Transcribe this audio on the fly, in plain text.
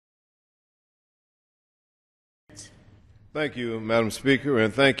Thank you, Madam Speaker,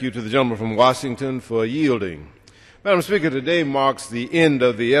 and thank you to the gentleman from Washington for yielding. Madam Speaker, today marks the end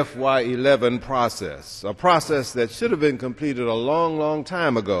of the FY11 process, a process that should have been completed a long, long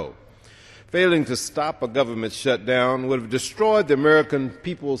time ago. Failing to stop a government shutdown would have destroyed the American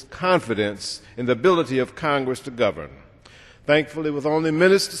people's confidence in the ability of Congress to govern. Thankfully, with only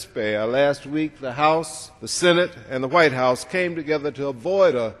minutes to spare, last week the House, the Senate, and the White House came together to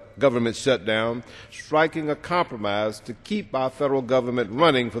avoid a government shutdown, striking a compromise to keep our federal government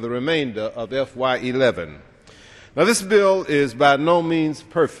running for the remainder of FY11. Now, this bill is by no means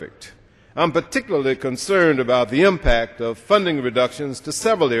perfect. I'm particularly concerned about the impact of funding reductions to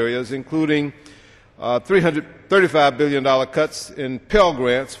several areas, including $335 billion cuts in Pell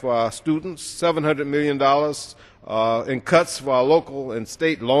Grants for our students, $700 million in cuts for our local and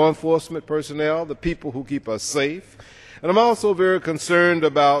state law enforcement personnel, the people who keep us safe. And I'm also very concerned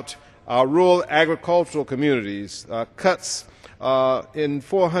about our rural agricultural communities, cuts in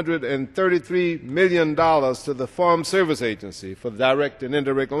 $433 million to the Farm Service Agency for direct and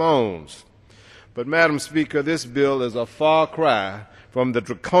indirect loans. But, Madam Speaker, this bill is a far cry from the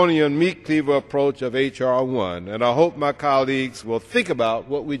draconian meat cleaver approach of H.R. 1, and I hope my colleagues will think about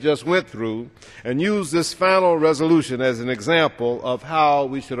what we just went through and use this final resolution as an example of how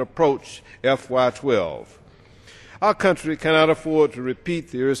we should approach FY12. Our country cannot afford to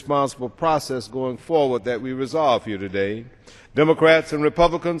repeat the irresponsible process going forward that we resolve here today. Democrats and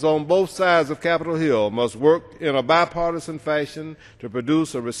Republicans on both sides of Capitol Hill must work in a bipartisan fashion to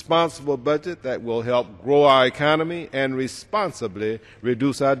produce a responsible budget that will help grow our economy and responsibly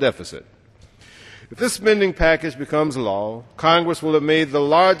reduce our deficit. If this spending package becomes law, Congress will have made the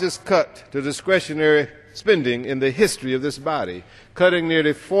largest cut to discretionary spending in the history of this body, cutting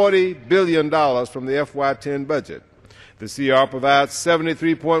nearly $40 billion from the FY10 budget. The CR provides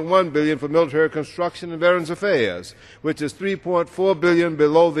 $73.1 billion for military construction and Veterans Affairs, which is $3.4 billion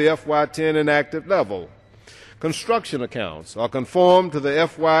below the FY10 enacted level. Construction accounts are conformed to the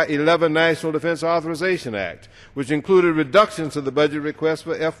FY11 National Defense Authorization Act, which included reductions to the budget request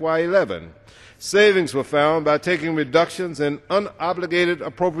for FY11. Savings were found by taking reductions in unobligated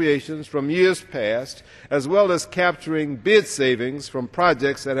appropriations from years past, as well as capturing bid savings from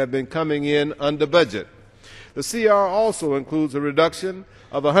projects that have been coming in under budget. The CR also includes a reduction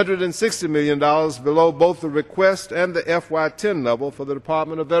of $160 million below both the request and the FY10 level for the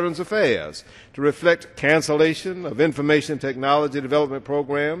Department of Veterans Affairs to reflect cancellation of information technology development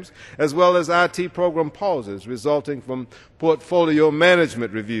programs, as well as IT program pauses resulting from portfolio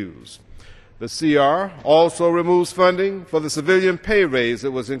management reviews. The CR also removes funding for the civilian pay raise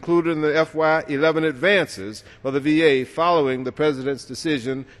that was included in the FY11 advances for the VA following the President's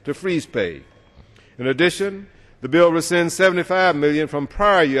decision to freeze pay. In addition, the bill rescinds $75 million from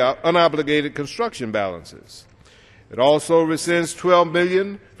prior year unobligated construction balances. It also rescinds $12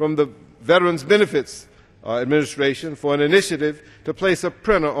 million from the Veterans Benefits Administration for an initiative to place a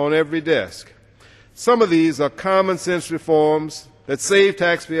printer on every desk. Some of these are common sense reforms that save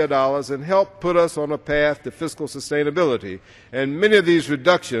taxpayer dollars and help put us on a path to fiscal sustainability. And many of these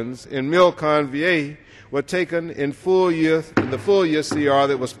reductions in Milcon VA were taken in the full year CR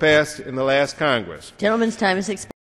that was passed in the last Congress. Gentleman's time is expired.